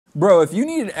Bro, if you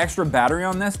need an extra battery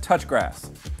on this, touch grass.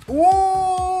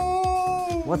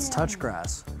 Whoa! What's touch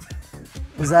grass?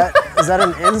 Is that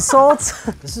an insult?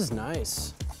 This is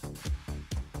nice.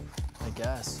 I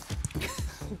guess.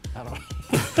 I don't know.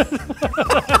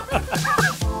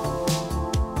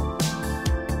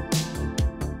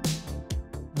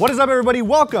 What is up, everybody?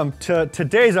 Welcome to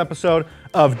today's episode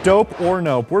of Dope or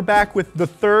Nope. We're back with the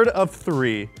third of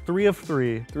three. Three of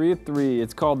three.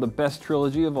 It's called the best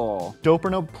trilogy of all. Dope or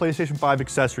Nope PlayStation 5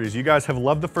 Accessories. You guys have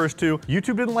loved the first two.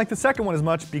 YouTube didn't like the second one as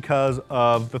much because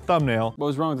of the thumbnail. What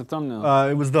was wrong with the thumbnail?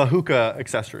 It was the hookah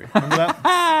accessory. Remember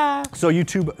that? So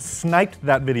YouTube sniped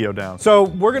that video down. So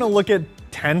we're gonna look at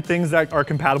 10 things that are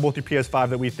compatible with your PS5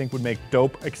 that we think would make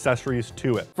dope accessories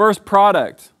to it. First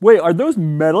product. Wait, are those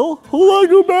metal? Hold on,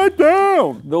 go back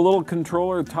down. The little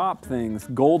controller top things,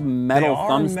 gold metal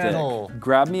thumbstick. Metal.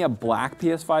 Grab me a black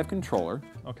PS5 controller.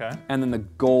 Okay. And then the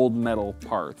gold metal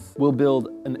parts. We'll build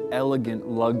an elegant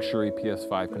luxury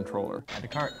PS5 controller. Add to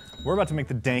cart. We're about to make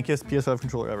the dankest PS5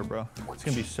 controller ever, bro. It's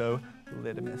gonna be so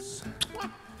litimus.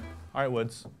 All right,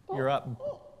 Woods, you're up.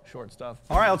 Short stuff.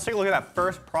 All right, let's take a look at that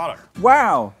first product.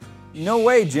 Wow, no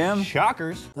way, Jim.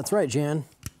 Shockers. That's right, Jan.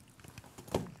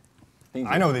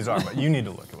 I know what these are, but you need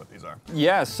to look at what these are.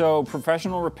 Yeah, so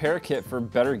professional repair kit for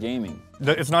better gaming.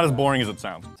 It's not as boring as it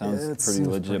sounds. Sounds pretty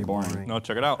legit boring. No,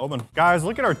 check it out, open. Guys,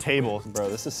 look at our table. Bro,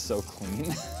 this is so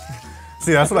clean.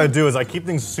 See, that's what I do is I keep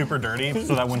things super dirty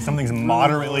so that when something's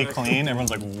moderately clean, everyone's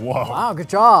like, whoa. Wow, good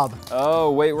job. Oh,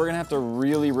 wait, we're gonna have to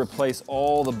really replace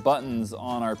all the buttons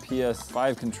on our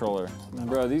PS5 controller.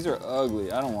 Bro, these are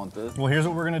ugly. I don't want this. Well, here's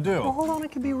what we're gonna do. Well, hold on,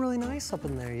 it could be really nice up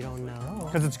in there. You don't know.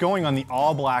 Because it's going on the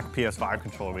all black PS5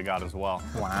 controller we got as well.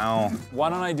 Wow. Why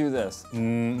don't I do this?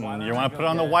 You want to put it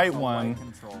on the white one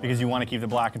because you want to keep the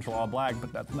black control all black,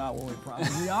 but that's not what we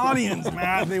promised the audience,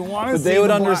 Matt. They want to see They would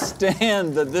the black.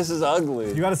 understand that this is ugly.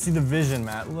 You got to see the vision,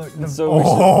 Matt. Look.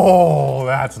 So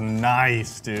that's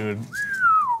nice, dude.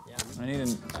 I need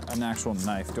an actual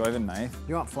knife. Do I have a knife?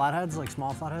 You want flatheads, like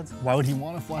small flatheads? Why would he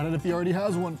want a flathead if he already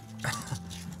has one?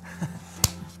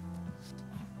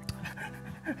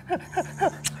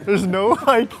 There's no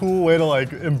cool way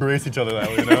to embrace each other that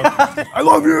way, you know? I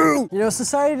love you! You know,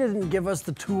 society didn't give us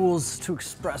the tools to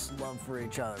express love for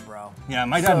each other, bro. Yeah,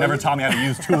 my dad never taught me how to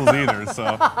use tools either,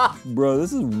 so. Bro,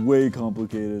 this is way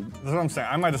complicated. That's what I'm saying.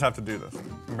 I might just have to do this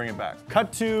and bring it back.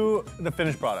 Cut to the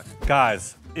finished product.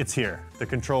 Guys, it's here. The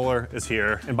controller is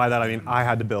here. And by that, I mean, I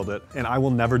had to build it and I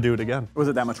will never do it again. Was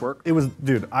it that much work? It was,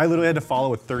 dude, I literally had to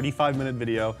follow a 35-minute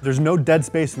video. There's no dead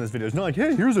space in this video. It's not like,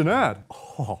 hey, here's an ad.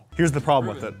 Oh, here's the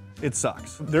problem with it. It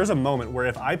sucks. There's a moment where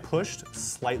if I pushed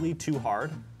slightly too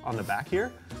hard on the back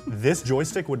here, this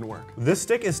joystick wouldn't work. This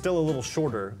stick is still a little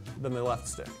shorter than the left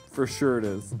stick. For sure it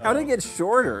is. How did it get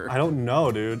shorter? I don't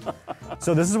know, dude.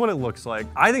 So this is what it looks like.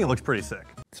 I think it looks pretty sick.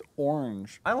 It's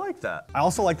orange. I like that. I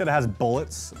also like that it has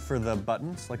bullets for the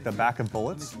buttons, like the back of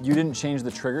bullets. You didn't change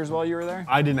the triggers while you were there?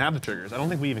 I didn't have the triggers. I don't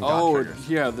think we even got triggers.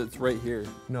 Yeah, that's right here.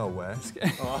 No way.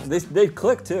 They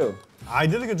click too. I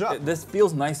did a good job. This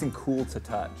feels nice and cool to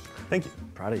touch. Thank you.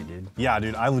 Proud of you, dude. Yeah,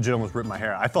 dude, I legit almost ripped my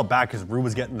hair. I felt bad because Rue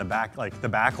was getting the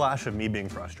backlash of me being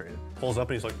frustrated. Pulls up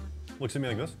and he's like, looks at me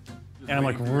like this. And I'm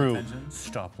like, Rue,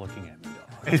 stop looking at me.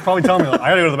 And he's probably telling me, like, I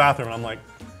gotta go to the bathroom. And I'm like,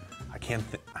 I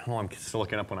don't know, I'm still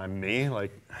looking up when I'm me.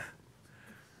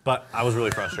 But I was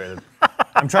really frustrated.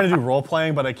 I'm trying to do role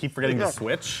playing, but I keep forgetting to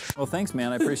switch. Well, thanks,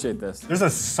 man. I appreciate this. There's a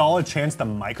solid chance the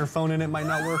microphone in it might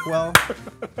not work well.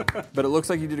 But it looks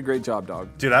like you did a great job,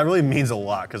 dog. Dude, that really means a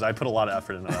lot because I put a lot of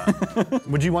effort into that.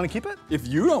 Would you want to keep it? If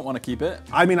you don't want to keep it,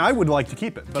 I mean, I would like to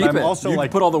keep it, but keep I'm it. also you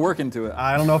put all the work into it.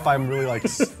 I don't know if I'm really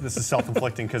this is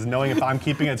self-inflicting because knowing if I'm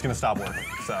keeping it, it's gonna stop working.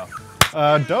 So,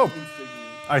 dope.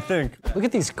 I think. Look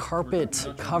at these carpet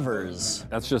covers.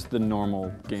 That's just the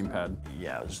normal gamepad.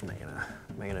 Yeah, I was just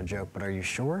making a joke, but are you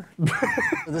sure?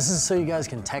 This is so you guys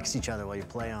can text each other while you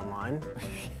play online,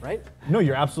 right? No,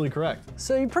 you're absolutely correct.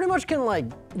 So you pretty much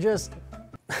can just,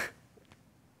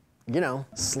 you know,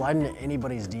 slide into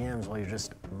anybody's DMs while you're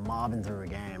just mobbing through a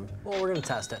game. Well, we're gonna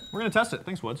test it. We're gonna test it.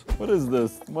 Thanks, Woods. What is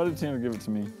this? Why did Tanner give it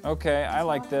to me? Okay, I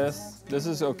like this. This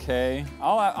is okay.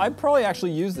 I'd probably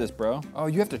actually use this, bro. Oh,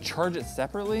 you have to charge it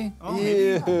separately? Oh,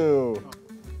 ew.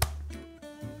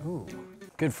 Ooh.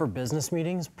 Good for business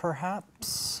meetings,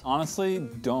 perhaps? Honestly,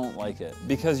 don't like it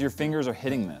because your fingers are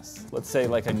hitting this. Let's say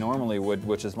like I normally would,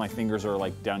 which is my fingers are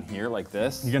like down here like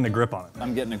this. You're getting a grip on it.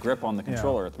 I'm getting a grip on the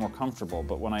controller. Yeah. It's more comfortable.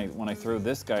 But when I throw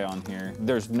this guy on here,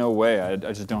 there's no way. I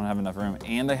just don't have enough room.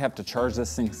 And I have to charge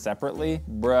this thing separately.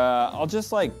 Bruh, I'll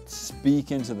just like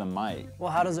speak into the mic.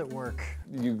 Well, how does it work?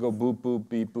 you go boop, boop,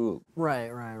 beep, boop.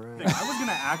 Right. I was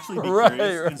gonna actually be Right,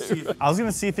 curious and see if, I was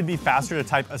gonna see if it'd be faster to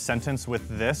type a sentence with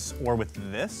this or with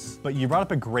this, but you brought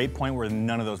up a great point where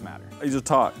none of those matter. You just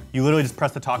talk. You literally just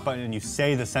press the talk button and you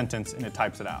say the sentence and it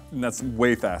types it out. And that's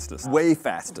way fastest. Way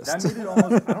fastest. That made it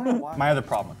almost, I don't know why. My other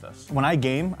problem with this, when I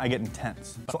game, I get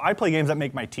intense. So I play games that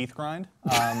make my teeth grind.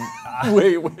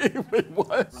 Wait,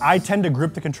 what? I tend to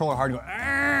grip the controller hard and go,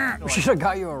 "Argh." We should have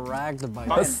got you a rag to bite.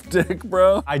 A stick,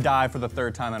 bro. I die for the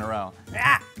 3rd time in a row.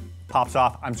 Ah! Pops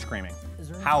off, I'm screaming.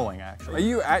 Howling, actually.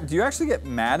 Do you actually get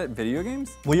mad at video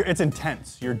games? Well, it's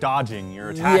intense. You're dodging,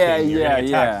 you're attacking, you're getting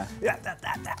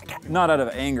attacked. Not out of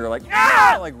anger, like,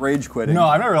 ah! Like rage quitting. No,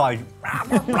 I've never like, blah,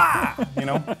 blah, blah, you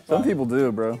know? Some people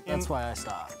do, bro. That's why I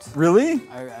stopped. Really?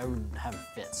 I would have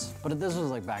fits. But this was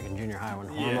like back in junior high when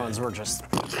hormones were just...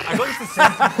 I feel like it's the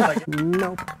same thing, like,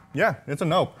 Nope. yeah, it's a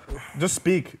nope. Just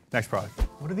speak. Next product.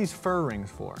 What are these fur rings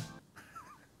for?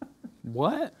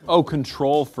 What? Oh,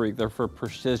 control freak. They're for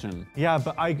precision. Yeah,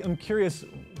 but I'm curious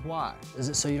why. Is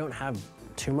it so you don't have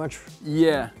too much?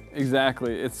 Yeah,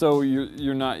 exactly. It's so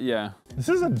you're not, yeah. This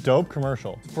is a dope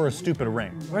commercial for a stupid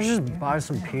ring. Why don't you just buy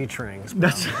some peach rings?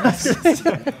 Bro?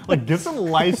 Like, get some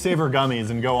Lifesaver gummies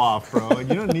and go off, bro. Like,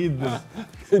 you don't need this.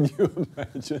 Can you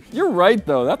imagine? You're right,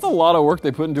 though. That's a lot of work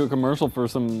they put into a commercial for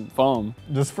some foam.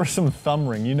 Just for some thumb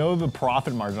ring. You know the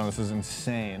profit margin on this is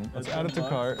insane. Let's add it to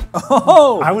cart.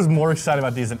 Oh! I was more excited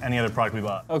about these than any other product we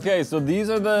bought. Okay, so these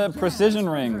are the precision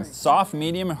rings. Soft,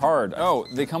 medium, and hard. Oh,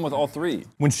 they come with all 3.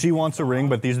 When she wants a ring,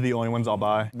 but these are the only ones I'll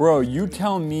buy. Bro, you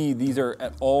tell me these are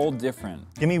at all different.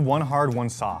 Give me one hard, one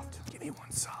soft. Give me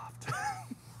one soft.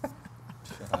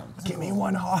 Give me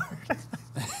one hard.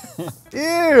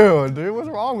 Ew, dude, what's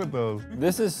wrong with those?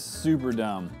 This is super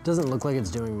dumb. Doesn't look like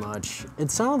it's doing much. It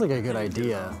sounded like a good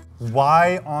idea.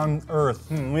 Why on earth?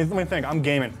 Let me think, I'm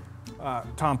gaming.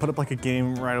 Tom, put up like a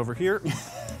game right over here.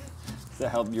 Does that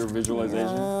help your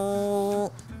visualization?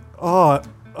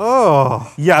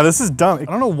 Oh, yeah, this is dumb. I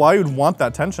don't know why you'd want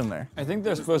that tension there. I think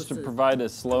they're supposed to provide a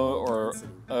slow or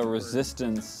a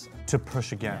resistance. To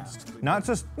push against. Not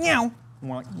just meow.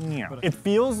 More like meow. It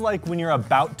feels like when you're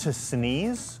about to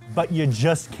sneeze, but you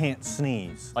just can't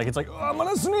sneeze. Like it's like, oh, I'm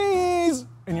gonna sneeze!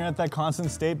 And you're at that constant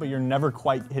state, but you're never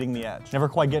quite hitting the edge. Never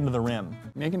quite getting to the rim.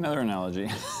 Make another analogy.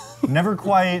 Never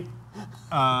quite,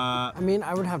 I mean,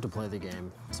 I would have to play the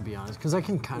game, to be honest, because I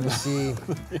can kind of see...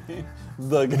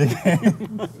 the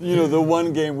game. You know, the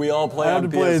one game we all play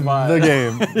on PS5. Play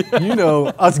the game. You know,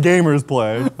 us gamers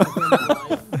play.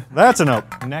 That's a nope.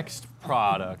 Next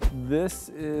product. This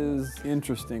is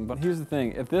interesting, but here's the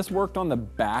thing. If this worked on the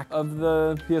back of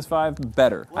the PS5,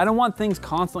 better. I don't want things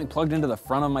constantly plugged into the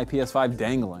front of my PS5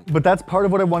 dangling. But that's part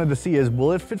of what I wanted to see is,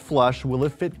 will it fit flush? Will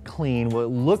it fit clean? Will it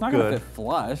look It's not good? gonna fit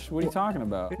flush. What are you talking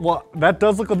about? Well, that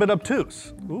does look a bit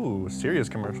obtuse. Ooh, serious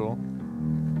commercial.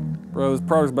 Bro, this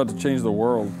product's about to change the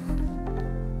world.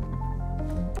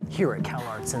 Here at Cal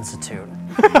Arts Institute.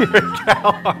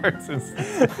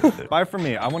 Buy for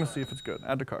me. I want to see if it's good.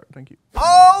 Add to cart. Thank you.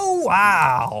 Oh,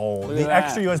 wow. Look at The that.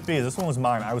 extra USB. This one was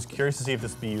mine. I was curious to see if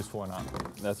this would be useful or not.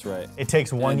 That's right. It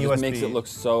takes one And it USB. just makes it look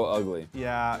so ugly.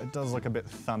 Yeah, it does look a bit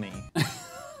thummy.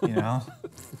 You know?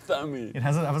 Thummy. It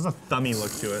has a thummy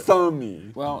look to it.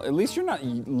 Thummy. Well, at least you're not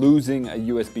losing a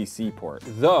USB-C port.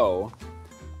 Though,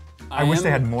 I wish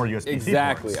they had more USB-C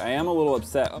Exactly. ports. I am a little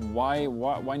upset. Why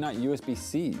not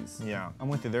USB-Cs? Yeah, I'm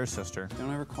with you there, sister.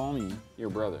 Don't ever call me your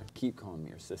brother. Keep calling me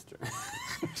your sister.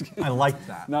 I like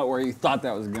that. Not where you thought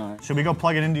that was going. Should we go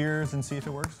plug it into yours and see if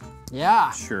it works?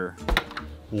 Yeah. Sure.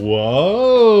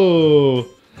 Whoa!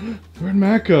 Where'd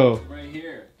Matt go? Right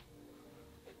here.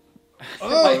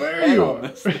 Oh, there you are.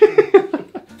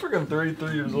 Freaking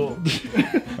 33 years old.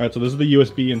 All right, so this is the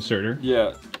USB inserter.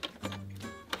 Yeah.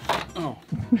 Oh.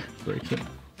 Breaks it.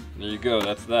 There you go,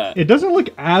 that's that. It doesn't look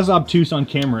as obtuse on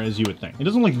camera as you would think. It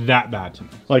doesn't look that bad to me.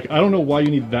 Like, I don't know why you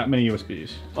need that many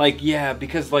USBs. Like, yeah,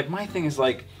 because like my thing is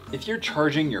like, if you're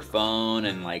charging your phone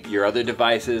and like your other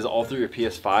devices all through your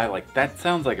PS5, like that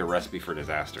sounds like a recipe for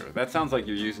disaster. That sounds like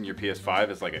you're using your PS5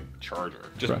 as like a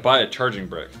charger. Just Right. buy a charging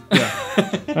brick.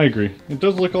 I agree. It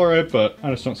does look all right, but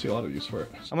I just don't see a lot of use for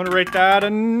it. I'm gonna rate that a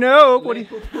nope. What do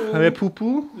you? Le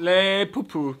poo-poo. Le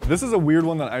poo-poo. This is a weird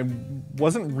one that I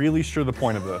wasn't really sure the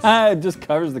point of this. It just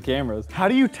covers the cameras. How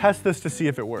do you test this to see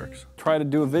if it works? Try to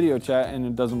do a video chat and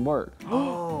it doesn't work.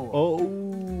 Oh.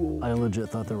 I legit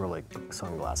thought they were like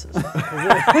sunglasses.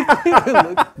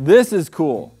 This is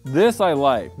cool. This I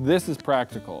like. This is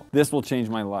practical. This will change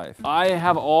my life. I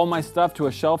have all my stuff to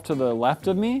a shelf to the left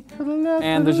of me,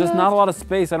 and there's just not a lot of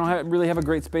space. I don't really have a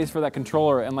great space for that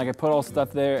controller, and like I put all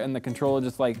stuff there, and the controller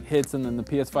just like hits, and then the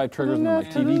PS5 triggers, and then my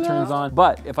TV turns on.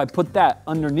 But if I put that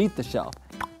underneath the shelf,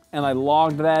 and I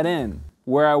logged that in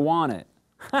where I want it.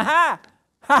 Ha-ha!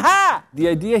 Ha-ha! The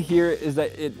idea here is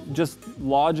that it just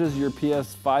lodges your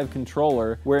PS5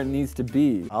 controller where it needs to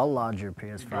be. I'll lodge your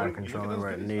PS5 controller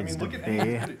where it needs to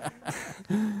be.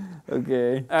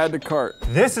 Okay, add to cart.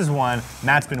 This is one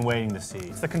Matt's been waiting to see.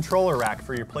 It's the controller rack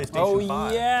for your PlayStation 5.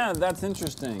 Oh yeah, that's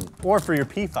interesting. Or for your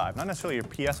P5, not necessarily your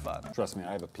PS5. Trust me,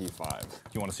 I have a P5.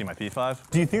 You want to see my P5?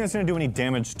 Do you think that's going to do any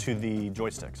damage to the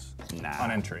joysticks? Nah.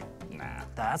 On entry? Nah.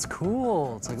 That's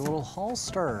cool. It's like a little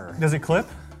holster. Does it clip?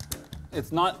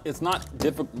 It's not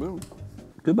difficult.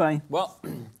 Goodbye. Well,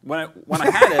 when I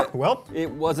had it, Well.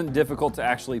 it wasn't difficult to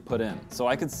actually put in. So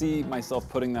I could see myself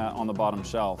putting that on the bottom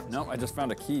shelf. Nope, I just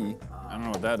found a key. I don't know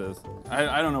what that is.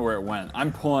 I don't know where it went.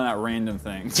 I'm pulling out random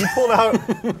things. He pulled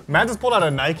out, Matt just pulled out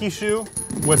a Nike shoe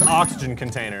with oxygen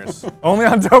containers. Only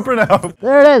on Dope or No.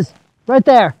 There it is. Right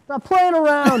there. Stop playing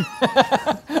around.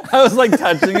 I was like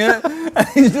touching it, and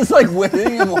he's just like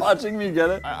waiting and watching me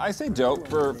get it. I say dope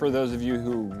for those of you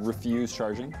who refuse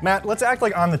charging. Matt, let's act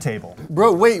like on the table.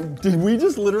 Bro, wait, did we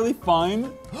just literally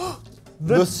find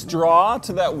the straw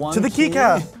to that one To the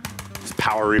keycap. It's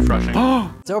power refreshing.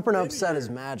 Dope or Nope said is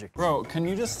magic. Bro, can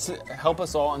you just help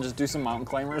us all and just do some mountain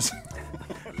climbers?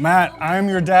 Matt, I'm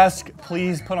your desk.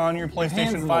 Please put on your Hands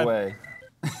PlayStation in 5. the way.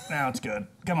 Now it's good.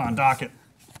 Come on, dock it.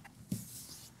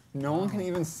 No one can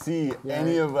even see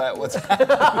any of that. What's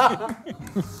happening?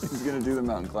 He's gonna do the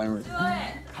mountain climbers.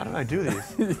 How did I do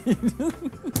these?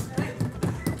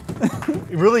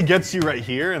 It really gets you right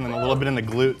here and then a little bit in the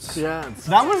glutes. Yeah.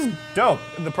 That was dope.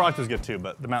 The product was good too,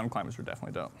 but the mountain climbers were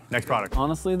definitely dope. Next product.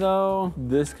 Honestly though,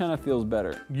 this kind of feels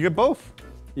better. You get both.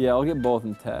 Yeah, I'll get both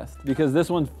and test. Because this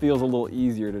one feels a little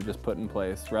easier to just put in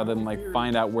place rather than like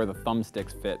find out where the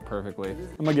thumbsticks fit perfectly.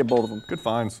 I'm gonna get both of them. Good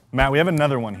finds. Matt, we have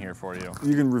another one here for you.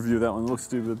 You can review that one, it looks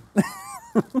stupid.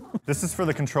 This is for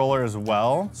the controller as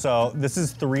well. So this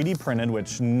is 3D printed,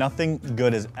 which nothing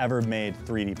good has ever made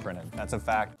 3D printed. That's a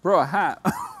fact. Bro, a hat.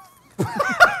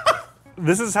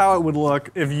 This is how it would look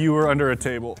if you were under a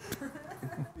table.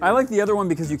 I like the other one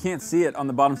because you can't see it on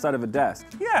the bottom side of a desk.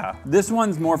 Yeah. This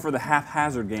one's more for the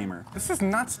haphazard gamer. This is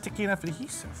not sticky enough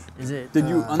adhesive. Is it? Did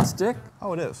you unstick?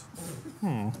 Oh, it is.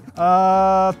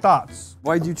 Thoughts?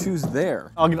 Why'd you choose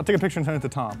there? I'll take a picture and send it to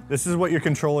Tom. This is what your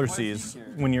controller sees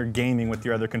when you're gaming with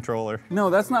your other controller. No,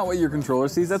 that's not what your controller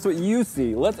sees, that's what you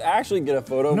see. Let's actually get a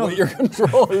photo of what your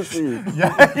controller sees.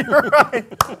 Yeah, you're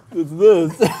right. It's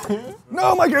this.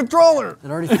 No, my controller!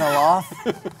 It already fell off.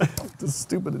 This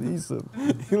stupid adhesive.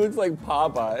 He looks like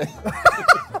Popeye.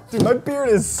 Dude, my beard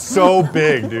is so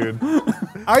big, dude.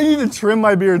 I need to trim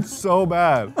my beard so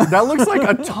bad. That looks like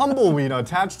a tumbleweed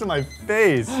attached to my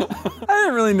face. I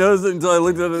didn't really notice it until I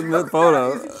looked at it in that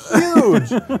photo. Huge.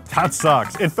 That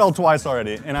sucks. It fell twice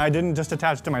already, and I didn't just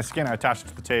attach it to my skin, I attached it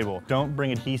to the table. Don't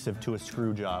bring adhesive to a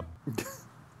screw job.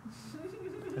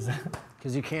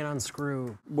 Because you can't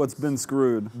unscrew. What's been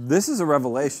screwed? This is a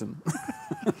revelation.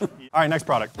 All right, next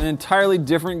product. An entirely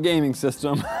different gaming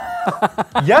system.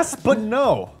 Yes, but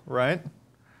no, right?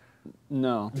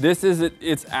 No. This is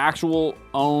its actual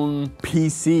own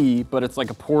PC, but it's like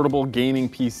a portable gaming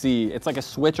PC. It's like a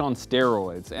Switch on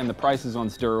steroids, and the price is on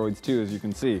steroids too, as you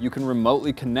can see. You can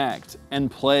remotely connect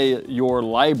and play your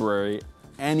library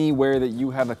anywhere that you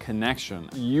have a connection.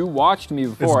 You watched me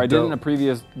before. I did in a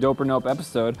previous Dope or Nope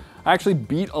episode. I actually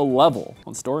beat a level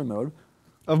on story mode.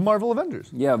 Of Marvel Avengers.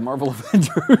 Yeah, Marvel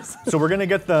Avengers. So we're gonna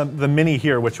get the mini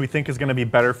here, which we think is gonna be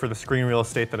better for the screen real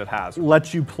estate that it has.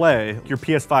 Lets you play your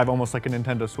PS5 almost like a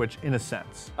Nintendo Switch in a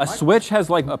sense. A Switch has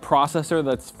like a processor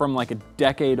that's from like a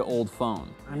decade-old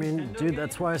phone. I mean, dude,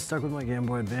 that's why I stuck with my Game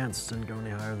Boy Advance. Didn't go any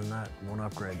higher than that. Won't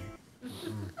upgrade.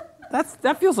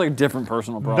 That feels like a different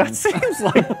personal problem. That seems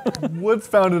like Woods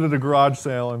found it at a garage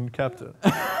sale and kept it.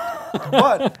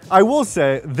 But I will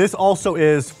say, this also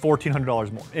is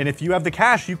 $1,400 more. And if you have the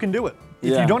cash, you can do it.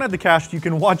 If Yeah. you don't have the cash, you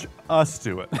can watch us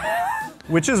do it.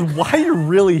 Which is why you're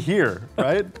really here,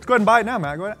 right? Let's go ahead and buy it now,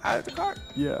 Matt. Go ahead and add it to the cart.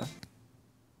 Yeah.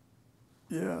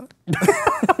 Yeah.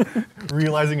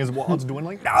 Realizing his wallet's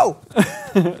dwindling. No!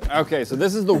 Okay, so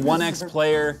this is the 1X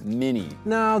Player Mini.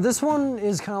 No, this one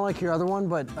is kind of like your other one,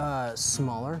 but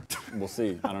smaller. We'll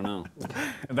see, I don't know.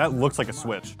 And that looks like a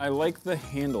Switch. I like the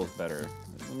handles better.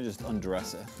 Let me just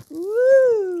undress it.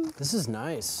 Woo! This is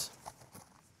nice.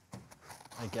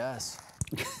 I guess.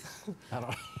 I don't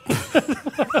know.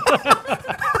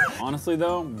 Honestly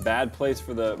though, bad place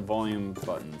for the volume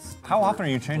buttons. How often are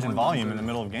you changing volume in the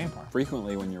middle of gameplay?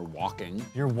 Frequently when you're walking.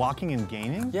 You're walking and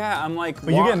gaming? Yeah, I'm like,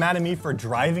 But you get mad at me for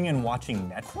driving and watching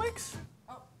Netflix?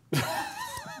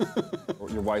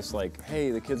 your wife's like,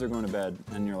 hey, the kids are going to bed,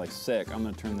 and you're like sick, I'm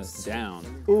gonna turn this down.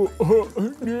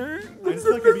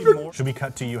 Should we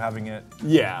cut to you having it?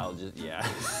 Yeah, I'll just, yeah.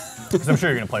 Because I'm sure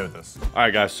you're gonna play with this. All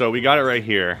right, guys, so we got it right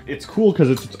here. It's cool because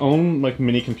it's its own like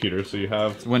mini computer, so you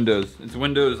have... It's Windows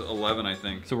 11, I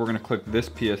think. So we're gonna click this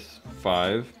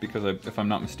PS5 because if I'm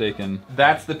not mistaken,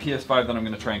 that's the PS5 that I'm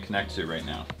gonna try and connect to right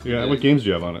now. Yeah, what games do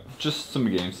you have on it? Just some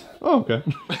games. Oh, okay.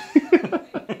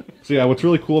 So yeah, what's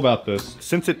really cool about this,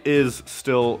 since it is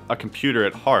still a computer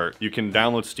at heart, you can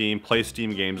download Steam, play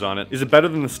Steam games on it. Is it better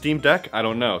than the Steam Deck? I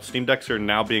don't know. Steam Decks are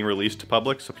now being released to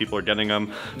public, so people are getting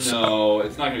them. No,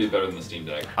 it's not gonna be better than the Steam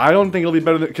Deck. I don't think it'll be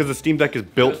better because the Steam Deck is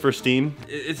built for Steam.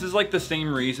 This is like the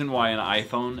same reason why an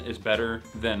iPhone is better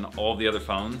than all the other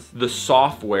phones. The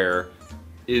software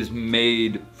is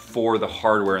made for the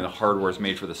hardware and the hardware is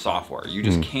made for the software. You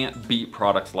just can't beat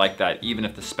products like that even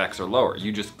if the specs are lower.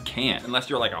 You just can't, unless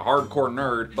you're like a hardcore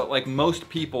nerd. But like most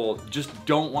people just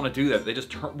don't want to do that. They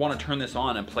just want to turn this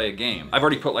on and play a game. I've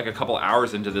already put like a couple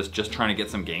hours into this just trying to get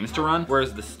some games to run.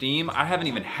 Whereas the Steam, I haven't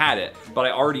even had it, but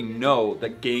I already know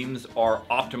that games are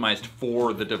optimized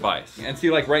for the device. And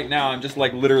see, like right now, I'm just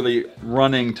like literally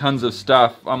running tons of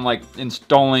stuff. I'm like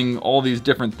installing all these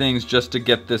different things just to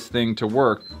get this thing to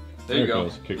work. There you go.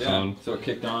 Kicks on. So it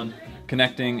kicked on.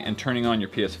 Connecting and turning on your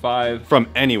PS5. From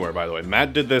anywhere, by the way.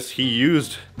 Matt did this. He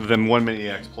used the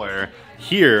 1MiniX player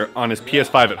here on his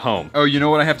PS5 at home. Oh, you know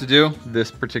what I have to do? This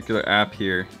particular app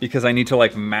here. Because I need to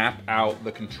like map out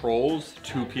the controls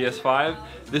to PS5.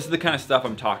 This is the kind of stuff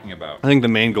I'm talking about. I think the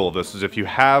main goal of this is if you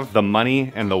have the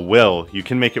money and the will, you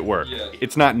can make it work. Yeah.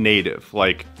 It's not native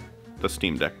like the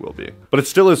Steam Deck will be. But it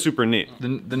still is super neat.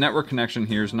 The network connection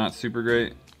here is not super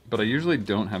great. But I usually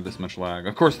don't have this much lag.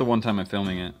 Of course, the one time I'm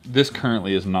filming it. This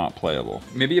currently is not playable.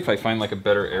 Maybe if I find like a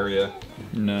better area.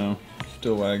 No,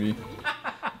 still laggy.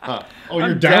 Oh, you're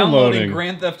I'm downloading.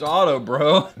 Grand Theft Auto,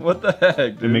 bro. What the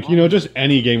heck, dude? You know, just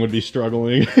any game would be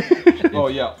struggling. Oh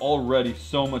yeah, already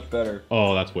so much better.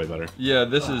 Oh, that's way better. Yeah,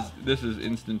 this is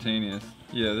instantaneous.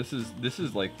 Yeah, this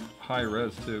is like high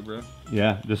res too, bro.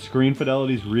 Yeah, the screen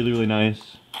fidelity is really, really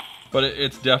nice. But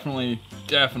it's definitely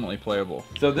playable.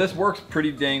 So this works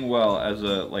pretty dang well as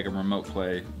a remote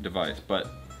play device,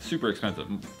 but super expensive.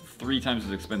 3 times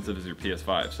as expensive as your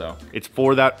PS5, so. It's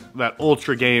for that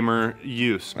ultra gamer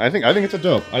use. I think it's a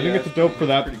dope. I think it's a dope for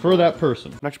that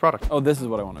person. Next product. Oh, this is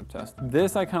what I want to test.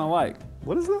 This I kind of like.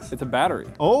 What is this? It's a battery.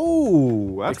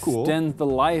 Oh, that's cool. Extends the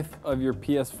life of your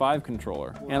PS5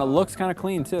 controller. And it looks kind of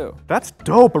clean too. That's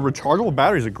dope. A rechargeable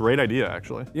battery is a great idea,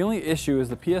 actually. The only issue is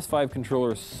the PS5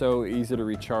 controller is so easy to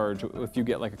recharge if you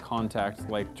get like a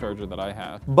contact-like charger that I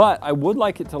have. But I would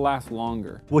like it to last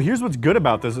longer. Well, here's what's good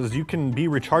about this is you can be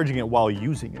recharging it while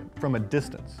using it from a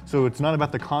distance. So it's not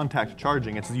about the contact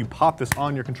charging. It's you pop this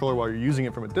on your controller while you're using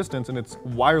it from a distance and it's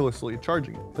wirelessly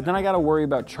charging it. But then I gotta worry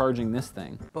about charging this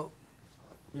thing. But,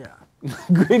 yeah.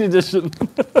 Great addition.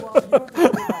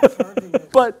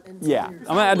 But yeah, I'm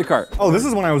gonna add to cart. Oh, this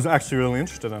is one I was actually really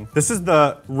interested in. This is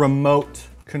the remote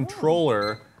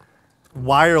controller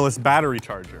wireless battery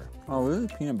charger. Oh, this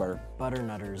is peanut butter. Butter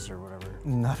nutters or whatever.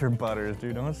 Nutter butters,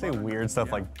 dude. Don't say weird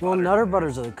stuff like Well, Nutter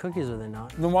Butters are the cookies, are they not?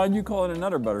 Then why'd you call it a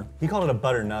nutter butter? He called it a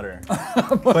butter nutter.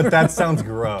 But that sounds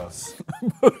gross.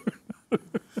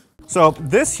 So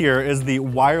this here is the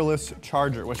wireless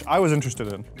charger, which I was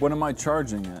interested in. What am I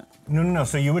charging it? No.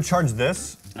 So you would charge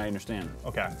this? I understand.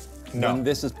 Okay. When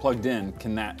this is plugged in,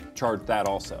 can that charge that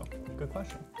also? Good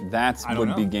question. That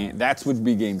would be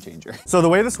game changer. So the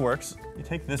way this works, you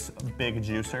take this big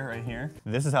juicer right here.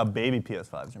 This is how baby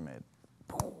PS5s are made.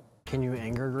 Can you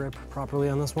anger grip properly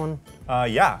on this one?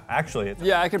 Yeah, actually.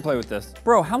 Yeah, I could play with this.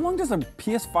 Bro, how long does a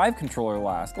PS5 controller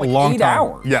last? Like a long 8 time.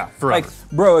 hours. Yeah, forever. Like,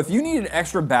 bro, if you need an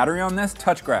extra battery on this,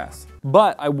 touch grass.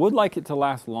 But I would like it to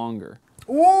last longer.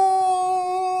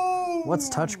 Whoa! What's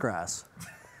touch grass?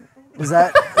 Is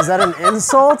that an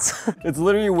insult? It's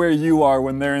literally where you are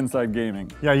when they're inside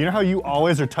gaming. Yeah, you know how you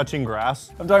always are touching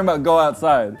grass? I'm talking about go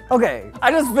outside. Okay.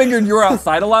 I just figured you were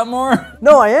outside a lot more,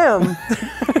 No, I am.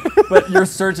 but you're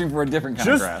searching for a different kind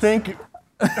of Just grass. think.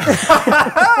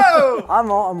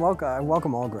 I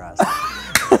welcome all grass.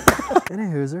 Any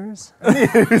Hoosers?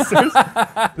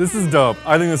 This is dope.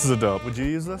 I think this is a dope. Would you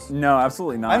use this? No,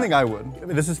 absolutely not. I think I would. I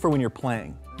mean, this is for when you're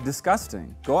playing.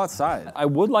 Disgusting. Go outside. I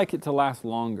would like it to last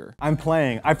longer. I'm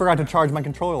playing. I forgot to charge my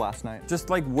controller last night. Just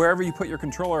like wherever you put your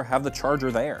controller, have the charger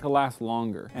there. To last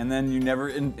longer. And then you never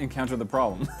encounter the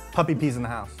problem. Puppy pees in the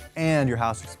house. And your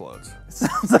house explodes. It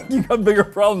sounds like you got bigger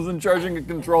problems than charging a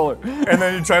controller. And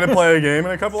then you try to play a game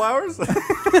in a couple hours? In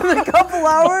a couple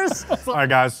hours? All right,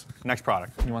 guys. Next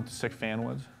product. You want the sick fan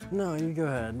woods? No, you go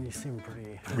ahead. You seem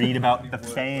pretty... Read about the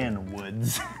fan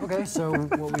woods. Okay, so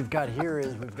what we've got here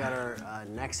is we've got our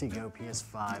Nexigo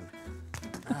PS5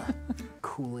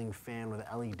 cooling fan with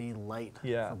LED light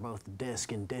for both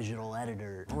disc and digital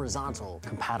editor. Horizontal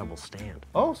compatible stand.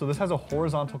 Oh, so this has a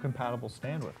horizontal compatible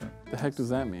stand with it. The heck does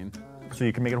that mean? So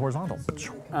you can make it horizontal.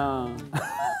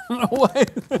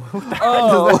 What?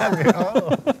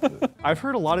 Oh. I've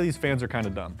heard a lot of these fans are kind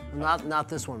of dumb. Not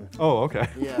this one. Oh, okay.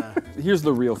 Yeah. Here's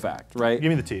the real fact, right? Give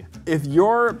me the tea. If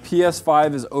your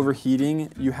PS5 is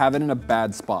overheating, you have it in a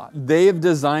bad spot. They've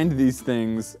designed these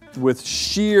things with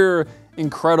sheer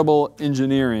incredible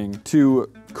engineering to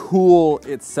cool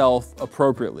itself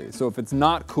appropriately. So if it's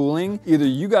not cooling, either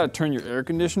you gotta turn your air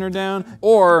conditioner down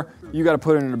or you gotta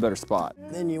put it in a better spot.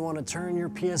 Then you wanna turn your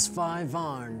PS5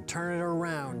 on, turn it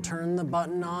around, turn the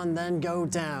button on, then go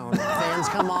down. Fans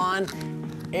come on,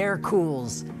 air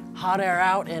cools. Hot air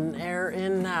out and air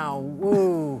in now.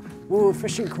 Woo, woo,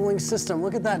 efficient cooling system.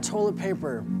 Look at that toilet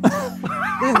paper.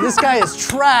 This guy is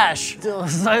trash. Still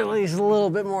slightly, he's a little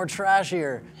bit more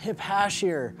trashier. Hip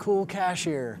hashier, cool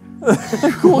cashier.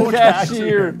 Cool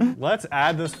cashier. Let's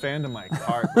add this fan to my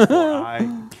cart before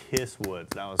I kiss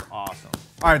woods. That was awesome.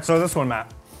 All right, so this one,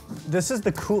 Matt. This is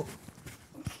the cool.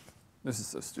 This is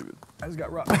so stupid. I just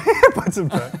got robbed. Put some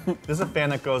time. This is a fan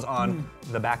that goes on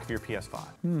the back of your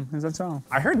PS5. Is that so?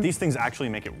 I heard these things actually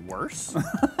make it worse.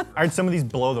 I heard some of these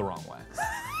blow the wrong way.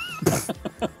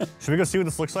 Should we go see what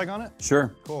this looks like on it?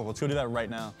 Sure. Cool, let's go do that right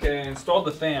now. Okay, I installed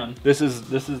the fan. This is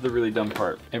the really dumb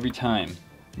part. Every time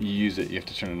you use it, you have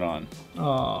to turn it on.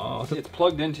 Oh. It's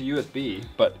plugged into USB,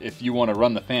 but if you want to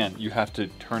run the fan, you have to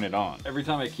turn it on. Every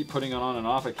time I keep putting it on and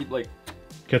off, I keep like...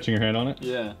 Catching your hand on it?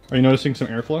 Yeah. Are you noticing some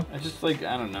airflow? I just like,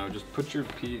 I don't know, just put your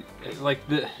pee, like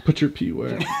the... Put your pee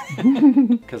where?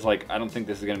 Because like, I don't think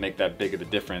this is gonna make that big of a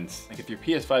difference. Like if your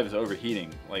PS5 is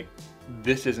overheating, like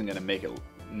this isn't gonna make it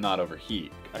not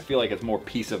overheat. I feel like it's more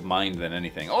peace of mind than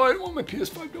anything. Oh, I don't want my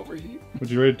PS5 to overheat. Would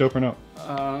you rate it dope or no?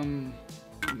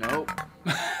 Nope.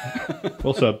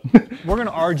 Well said. We're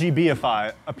gonna RGB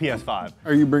a PS5.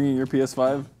 Are you bringing your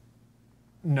PS5?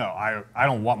 No, I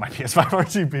don't want my PS5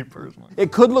 RGB personally.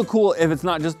 It could look cool if it's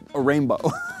not just a rainbow.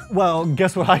 Well,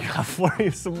 guess what I got for you?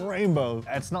 Some rainbows.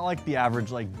 It's not like the average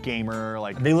like gamer,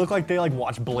 like they look like they like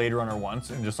watched Blade Runner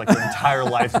once and just like their entire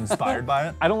life's inspired by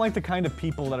it. I don't like the kind of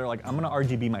people that are like, I'm gonna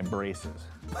RGB my braces.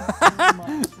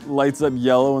 Lights up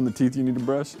yellow on the teeth you need to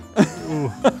brush.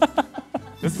 Ooh.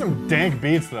 This is some dank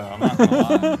beats though, I'm not gonna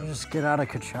lie. Just get out of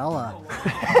Coachella.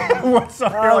 What's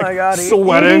up? Oh You're like my god,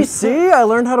 sweating. See, I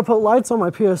learned how to put lights on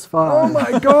my PS5. Oh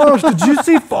my gosh, did you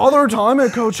see Father Time at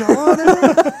Coachella?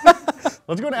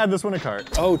 Let's go and add this one to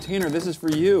cart. Oh, Tanner, this is for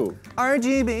you.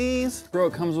 RGBs. Bro,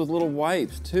 it comes with little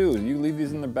wipes too. You leave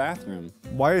these in the bathroom.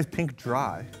 Why is pink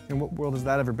dry? In what world has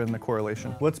that ever been the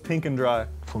correlation? What's pink and dry?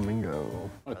 Flamingo.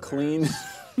 A clean...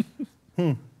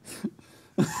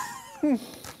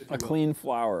 A clean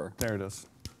flower. There it is.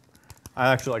 I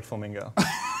actually like flamingo.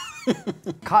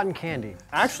 Cotton candy.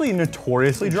 Actually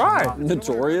notoriously dry.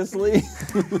 Notoriously?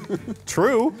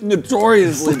 True.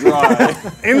 Notoriously dry.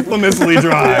 Infamously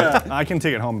dry. Yeah. I can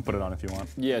take it home and put it on if you want.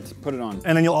 Yeah, put it on.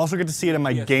 And then you'll also get to see it in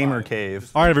my gamer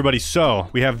cave. All right, everybody, so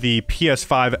we have the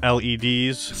PS5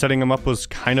 LEDs. Setting them up was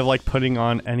kind of like putting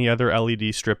on any other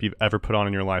LED strip you've ever put on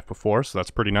in your life before, so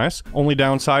that's pretty nice. Only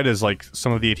downside is like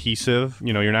some of the adhesive.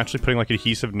 You know, you're naturally putting like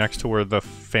adhesive next to where the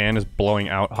fan is blowing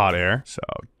out hot air, so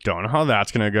don't know how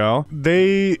that's gonna go.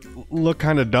 They look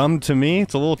kind of dumb to me.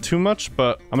 It's a little too much,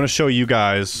 but I'm gonna show you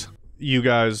guys,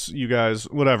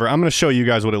 whatever. I'm gonna show you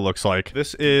guys what it looks like.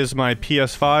 This is my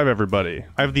PS5, everybody.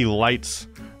 I have the lights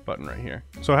button right here.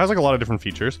 So it has like a lot of different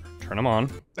features. Turn them on.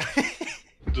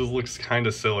 It just looks kind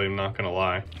of silly, I'm not gonna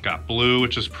lie. Got blue,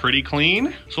 which is pretty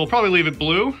clean. So we'll probably leave it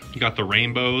blue. You got the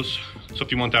rainbows. So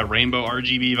if you want that rainbow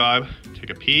RGB vibe, take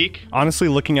a peek. Honestly,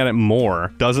 looking at it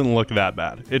more, doesn't look that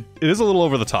bad. It is a little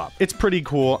over the top. It's pretty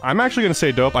cool. I'm actually gonna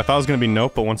say dope. I thought it was gonna be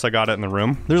nope, but once I got it in the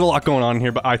room, there's a lot going on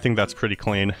here, but I think that's pretty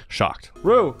clean. Shocked.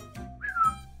 Rue,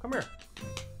 come here.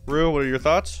 Rue, what are your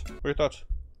thoughts? What are your thoughts?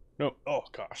 No, oh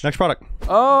gosh. Next product.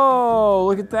 Oh,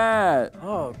 look at that.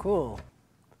 Oh, cool.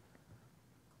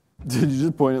 Did you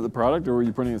just point at the product or were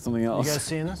you pointing at something else? You guys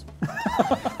seeing this?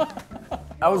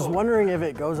 I was wondering if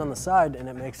it goes on the side and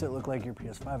it makes it look like your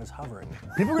PS5 is hovering.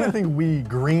 People are gonna think we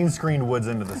green screened Woods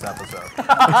into this episode.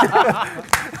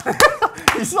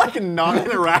 He's like not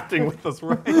interacting with us,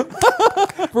 right?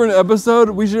 For an episode,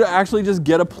 we should actually just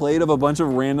get a plate of a bunch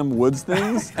of random Woods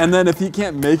things, and then if he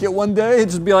can't make it one day,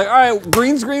 just be like, all right,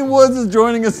 Green Screen Woods is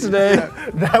joining us today.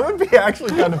 That would be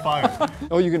actually kind of fire.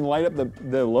 Oh, you can light up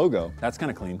the logo. That's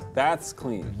kind of clean. That's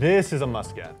clean. This is a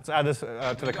must get. Let's add this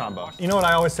to the combo. You know what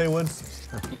I always say, Woods?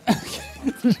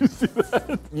 Did you see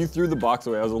that? You threw the box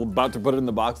away. I was about to put it in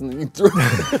the box and then you threw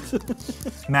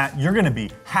it. Matt, you're gonna be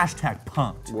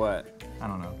 #pumped. What? I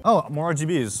don't know. Oh, more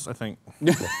RGBs, I think.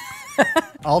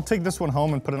 I'll take this one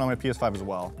home and put it on my PS5 as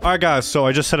well. All right, guys, so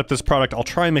I just set up this product. I'll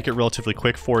try and make it relatively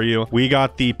quick for you. We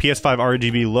got the PS5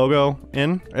 RGB logo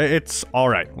in. It's all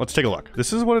right. Let's take a look.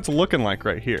 This is what it's looking like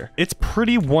right here. It's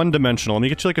pretty one-dimensional. Let me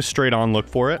get you like a straight-on look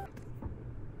for it.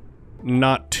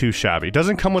 Not too shabby. It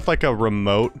doesn't come with like a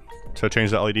remote to change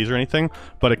the LEDs or anything,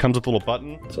 but it comes with a little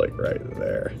button. It's like right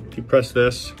there. If you press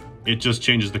this, it just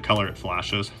changes the color it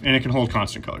flashes, and it can hold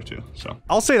constant color too. So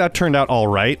I'll say that turned out all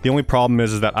right. The only problem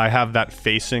is that I have that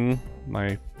facing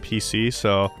my PC,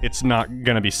 so it's not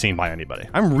gonna be seen by anybody.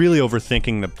 I'm really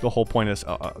overthinking the whole point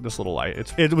of this little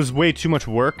light. It was way too much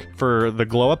work for the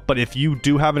glow up, but if you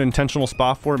do have an intentional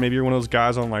spot for it, maybe you're one of those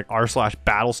guys on like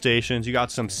r/battle stations, you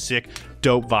got some sick,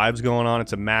 dope vibes going on,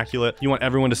 it's immaculate. You want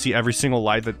everyone to see every single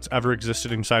light that's ever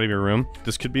existed inside of your room.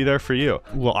 This could be there for you.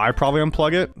 Will I probably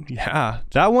unplug it? Yeah.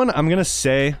 That one, I'm gonna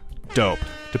say dope,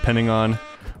 depending on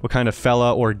what kind of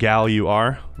fella or gal you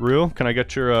are. Rue, can I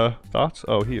get your thoughts?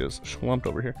 Oh, he is slumped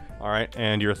over here. All right,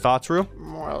 and your thoughts, Rue?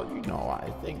 Well, you know, I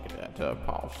think that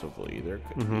possibly there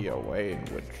could be a way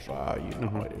in which, you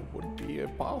know, it would be a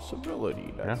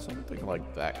possibility that something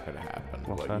like that could happen.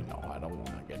 But, you know, I don't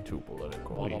want to get too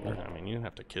political either. I mean, you didn't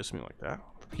have to kiss me like that.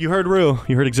 You heard Rue.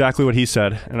 You heard exactly what he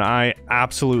said. And I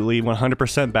absolutely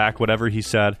 100% back whatever he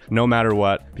said, no matter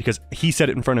what, because he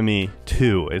said it in front of me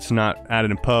too. It's not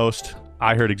added in post.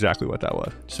 I heard exactly what that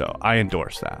was, so I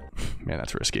endorse that. Man,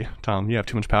 that's risky. Tom, you have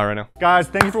too much power right now. Guys,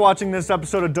 thank you for watching this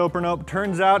episode of Dope or Nope.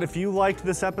 Turns out if you liked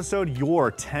this episode,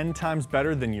 you're 10 times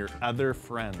better than your other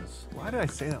friends. Why did I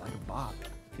say that like a bot?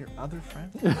 Your other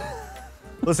friends?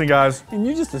 Listen, guys. And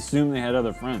you just assumed they had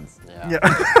other friends. Yeah.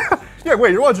 Yeah,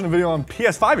 wait, you're watching a video on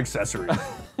PS5 accessories.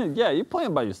 Yeah, you're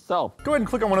playing by yourself. Go ahead and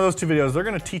click on one of those 2 videos. They're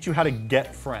gonna teach you how to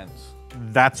get friends.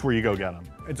 That's where you go get them.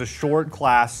 It's a short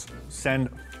class. Send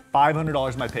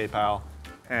 $500 my PayPal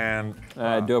and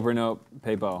Dope or Nope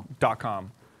PayPal. .com.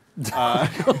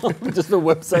 Just the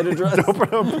website address. Dope or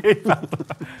Nope PayPal.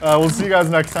 We'll see you guys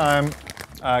next time.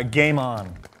 Game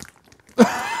on.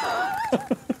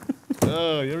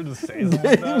 Oh, you ever just say something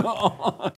like that?